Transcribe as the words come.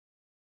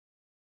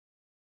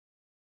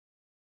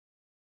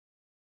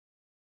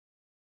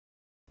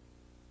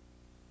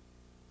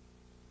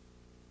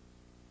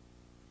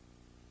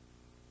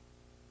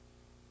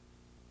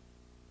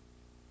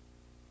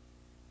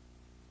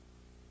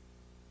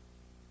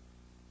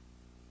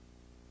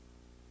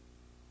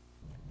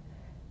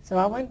So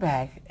I went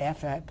back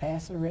after I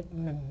passed the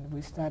written, and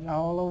we started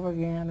all over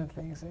again and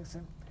things like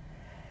that.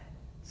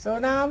 So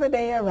now the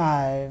day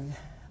arrived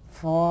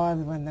for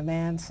when the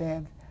man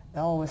said, they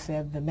always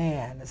said the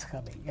man is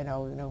coming, you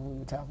know who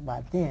we talked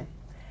about then.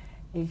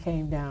 He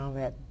came down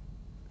that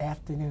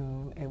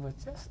afternoon. It was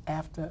just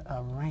after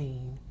a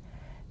rain,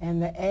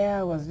 and the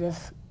air was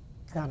just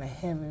kind of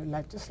heavy,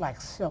 just like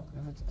silk.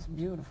 It was just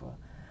beautiful.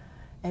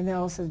 And they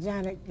also said,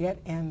 Janet, get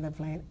in the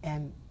plane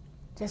and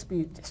just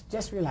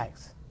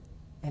relax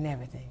and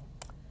everything.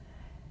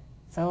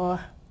 So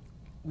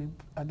we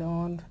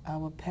adorned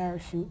our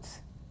parachutes.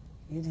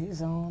 He did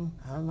his own,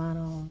 I'm mine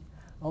on.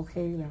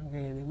 Okay,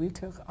 we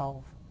took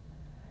off.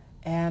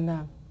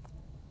 And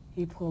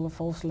he pulled a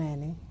false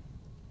landing.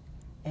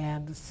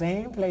 And the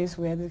same place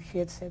where the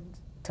kids had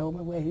told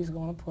me where he's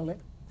going to pull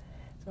it.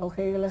 So,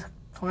 okay, let's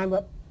climb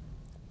up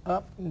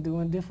and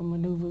doing different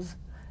maneuvers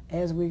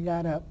as we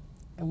got up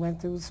and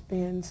went through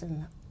spins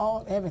and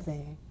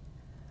everything.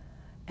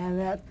 And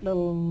that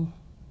little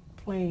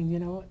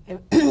plane,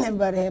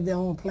 everybody had their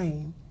own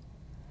plane.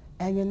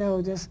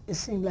 And just it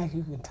seemed like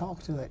you could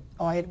talk to it,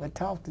 or it would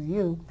talk to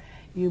you.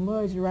 You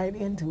merged right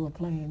into a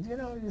plane.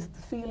 Just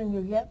the feeling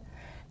you get.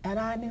 And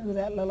I knew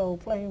that little old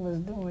plane was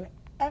doing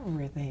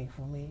everything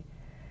for me.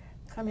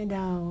 Coming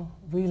down,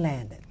 we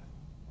landed.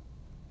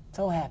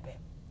 So happy.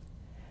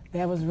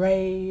 There was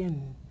Ray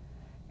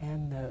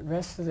and the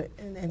rest of the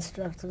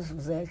instructors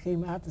was there,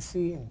 came out to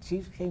see, and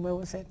Chief came over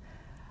and said,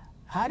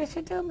 "How did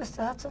you do, Mr.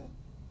 Hudson?"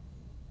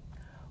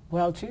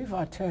 "Well, Chief,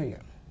 I'll tell you.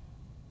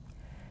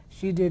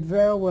 She did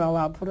very well.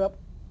 I'll put up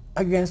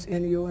against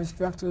any of your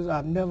instructors.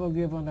 I've never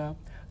given a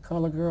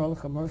colored girl a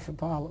commercial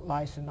pilot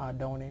license. I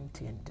don't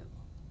intend to."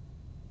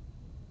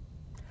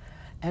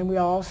 And we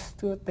all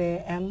stood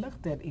there and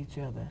looked at each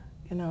other,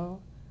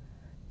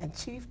 And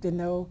Chief didn't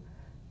know.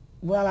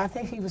 Well, I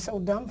think he was so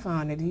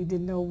dumbfounded he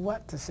didn't know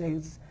what to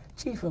say.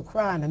 Chief would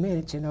cry in a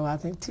minute, I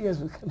think tears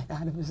were coming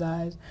out of his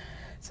eyes.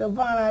 So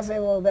finally I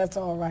said, well, that's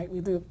all right, we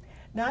do.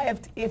 Now,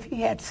 if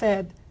he had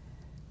said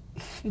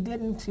she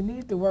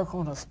needed to work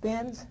on her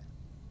spins,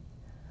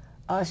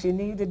 or she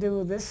needed to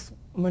do this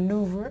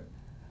maneuver,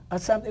 or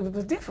something, it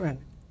was different.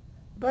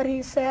 But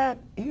he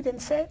didn't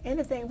say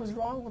anything was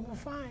wrong with me,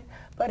 fine.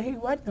 But he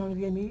wasn't going to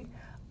give me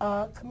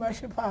a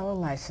commercial pilot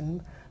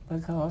license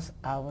because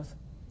I was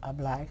a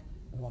black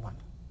woman.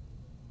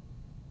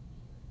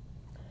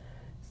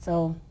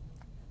 So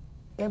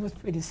it was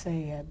pretty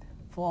sad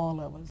for all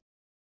of us.